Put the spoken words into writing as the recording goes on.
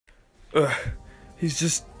He's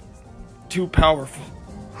just too powerful.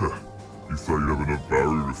 You thought you'd have enough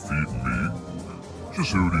power to defeat me?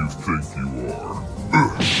 Just who do you think you are?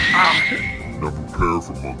 Now prepare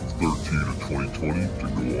for month 13 of 2020 to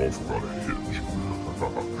go off without a hitch.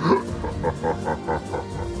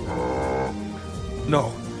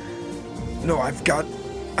 No, I've got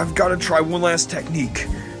to try one last technique.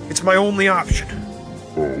 It's my only option.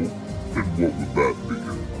 Oh, and what would that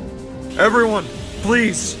be? Everyone,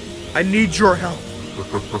 please, I need your help.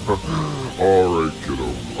 Alright, kiddo.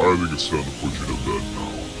 I think it's time to put you to bed now.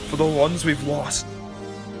 For the ones we've lost.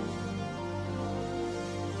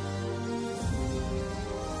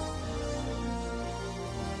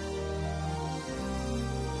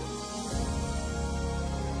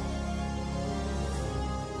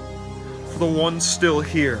 For the ones still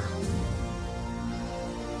here.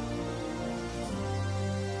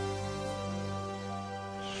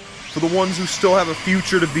 For the ones who still have a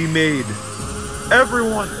future to be made.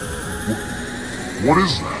 Everyone! What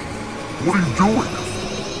is that? What are you doing?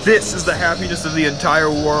 This is the happiness of the entire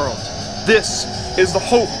world. This is the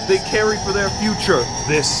hope they carry for their future.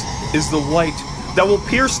 This is the light that will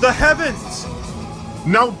pierce the heavens.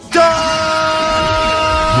 Now die!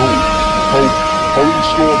 No! How do we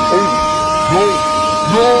still have hope?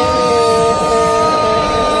 No!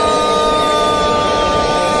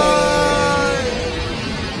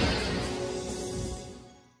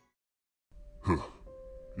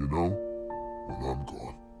 You know, when I'm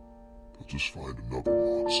gone, they'll just find another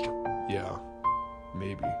monster. Yeah,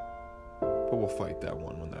 maybe. But we'll fight that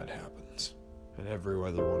one when that happens. And every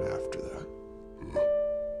other one after that.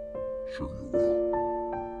 Sure you will.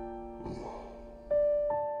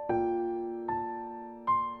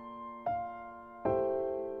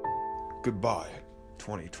 Goodbye,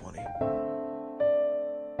 2020.